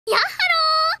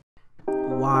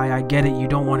why. I get it. You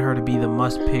don't want her to be the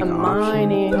must-pick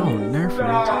option. Don't nerf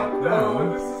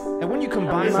her. And when you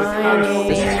combine with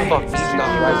this is about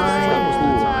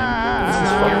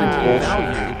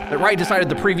the Riot decided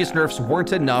the previous nerfs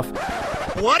weren't enough.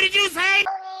 What did you say?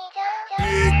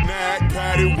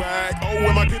 Oh,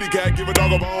 when my kitty cat give a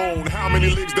dog a bone. How many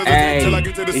licks does it take till I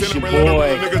get to the center and let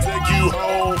a nigga take you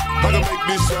home? I can make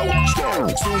this show strong.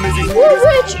 Soon as he hears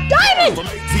this diamond from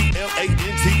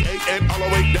ATLANTA and all the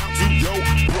way down to yo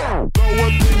bro. Blow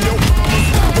up in your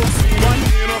mama's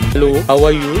Hello, how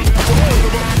are you?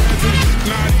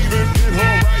 not even in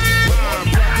her right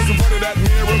mind. Practice in front of that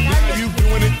mirror. Now you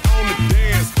doing it on the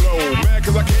dance floor. Mad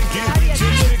cause I can't get with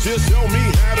you. Just show me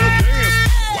how to dance.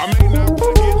 I may not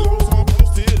get low, so I'm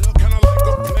posted up kinda like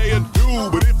a player do.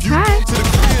 But if you come to the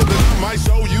crib, then I might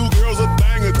show you girls a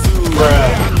thing or two.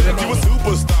 You a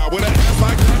superstar with an ass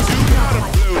like that, you gotta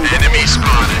blue. Enemy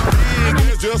spotted.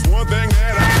 There's just one thing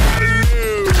that I gotta do.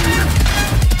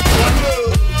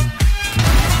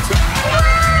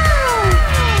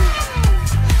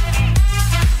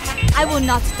 I will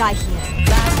not die here.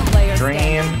 Last player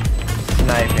Dream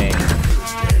sniping.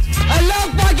 I love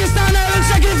Pakistan. I will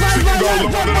sacrifice my life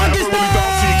for Pakistan.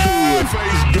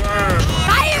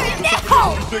 Fire in the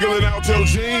hole! Figgling out your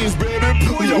jeans, baby.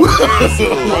 Pull your pants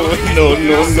up.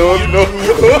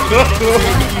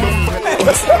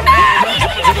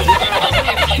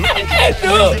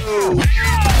 No.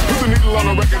 Put the needle on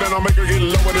the record and I'll make her get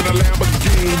lower than a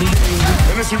Lamborghini.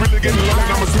 And if she really getting low,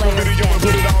 and I'ma shoot a video and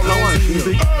put it all on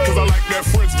TV. Cause I like that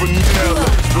French vanilla.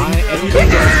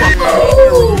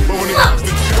 But when it comes to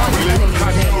chocolate, I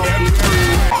know that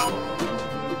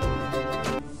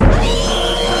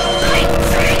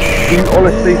You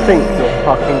honestly think you're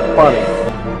fucking funny?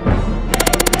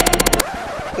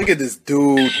 Look at this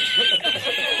dude.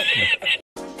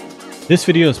 This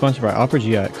video is sponsored by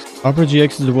Opera.exe.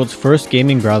 Opera.exe is the world's first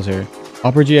gaming browser.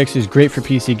 Opera.exe is great for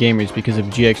PC gamers because of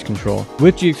GX control.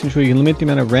 With GX control, you can limit the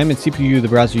amount of RAM and CPU the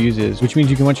browser uses, which means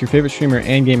you can watch your favorite streamer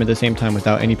and game at the same time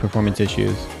without any performance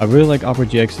issues. I really like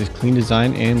Opera.exe's clean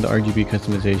design and the RGB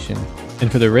customization.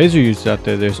 And for the Razer users out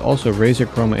there, there's also Razer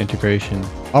Chroma integration.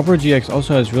 Opera.exe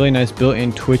also has really nice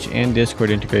built-in Twitch and Discord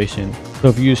integration. So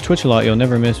if you use Twitch a lot, you'll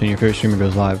never miss when your favorite streamer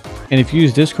goes live. And if you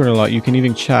use Discord a lot, you can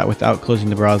even chat without closing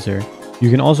the browser. You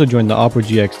can also join the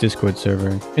Opera.exe Discord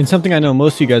server. And something I know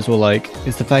most of you guys will like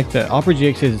is the fact that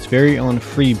Opera.exe has its very own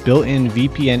free built-in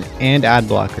VPN and ad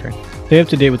blocker. Stay up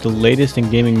to date with the latest in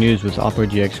gaming news with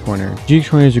Opera.exe Corner. GX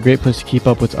Corner is a great place to keep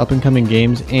up with up-and-coming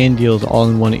games and deals all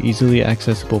in one easily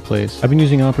accessible place. I've been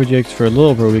using Opera.exe for a little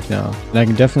over a week now, and I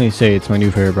can definitely say it's my new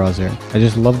favorite browser. I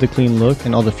just love the clean look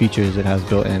and all the features it has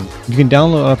built in. You can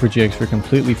download Opera.exe for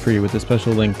completely free with a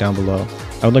special link down below.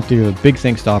 I would like to give a big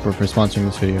thanks to Opera for sponsoring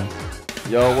this video.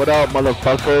 Yo, what up,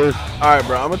 motherfuckers? Alright,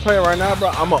 bro, I'm gonna tell you right now, bro,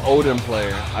 I'm an Odin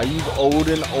player. I use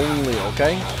Odin only,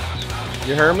 okay?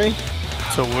 You heard me?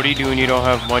 So what do you do when you don't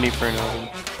have money for an Odin?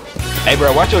 Hey,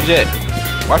 bro, watch your jet.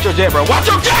 Watch your jet, bro. Watch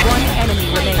your jet! One enemy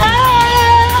remaining.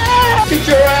 Get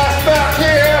your ass back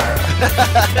here!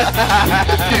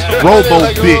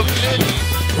 Robo bitch.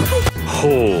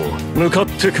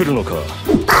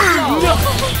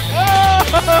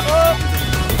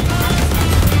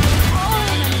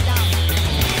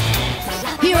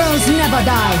 Heroes never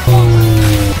die.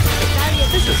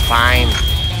 This is fine.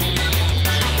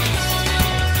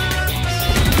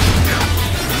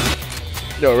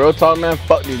 Yo, real talk, man,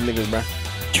 fuck these niggas, bro.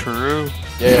 True.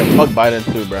 Yeah, fuck Biden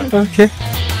too, bro. Okay.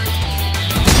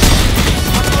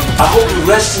 I hope you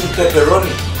rest in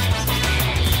pepperoni.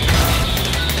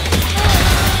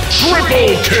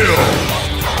 Triple kill.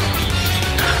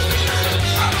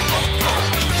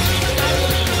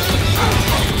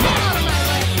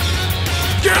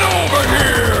 Get over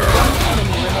here!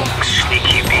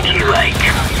 Sneaky beaky like.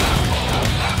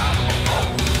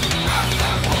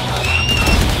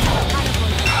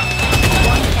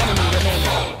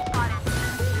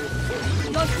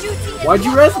 Why'd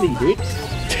you res me, dude?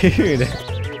 Dude.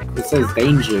 It says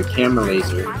danger, camera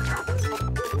laser.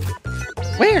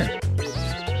 Where?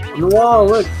 On the wall,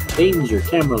 look. Danger,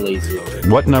 camera laser.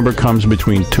 What number comes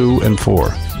between 2 and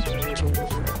 4?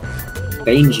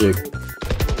 Danger.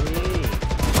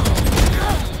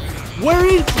 Where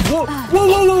is? Whoa!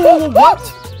 What?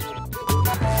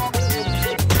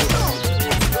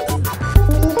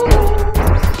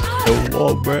 The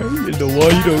wall, bro. In the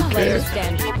wall, you don't care.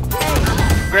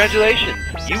 Congratulations,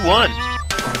 you won.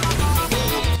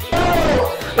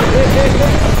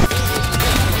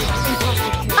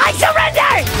 I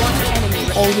surrender!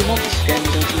 Oh, you want the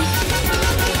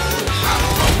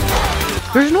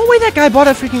There's no way that guy bought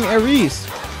a freaking Ares.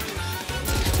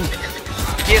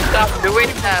 you stop doing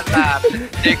that, man?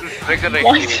 It's triggering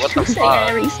Why me. did What you the say fuck?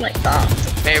 Aries like that?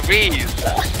 Hey, Reese.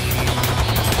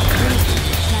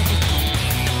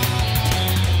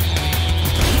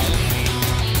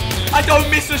 I don't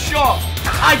miss a shot.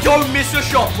 I don't miss a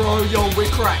shot, bro. Yo, we're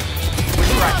cracked. We're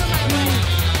cracked.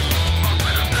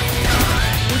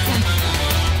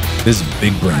 This is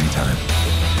big brain time.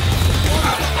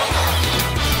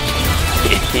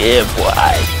 Yeah,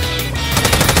 boy.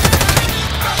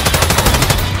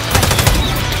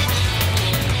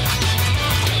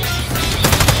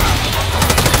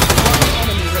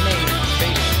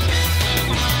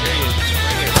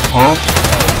 Huh?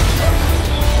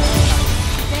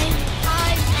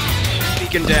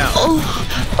 Beacon down. Oh,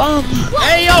 bomb.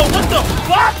 Hey, yo, what the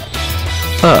fuck?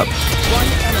 Up.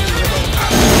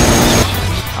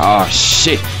 Oh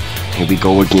shit. Here we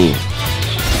go again.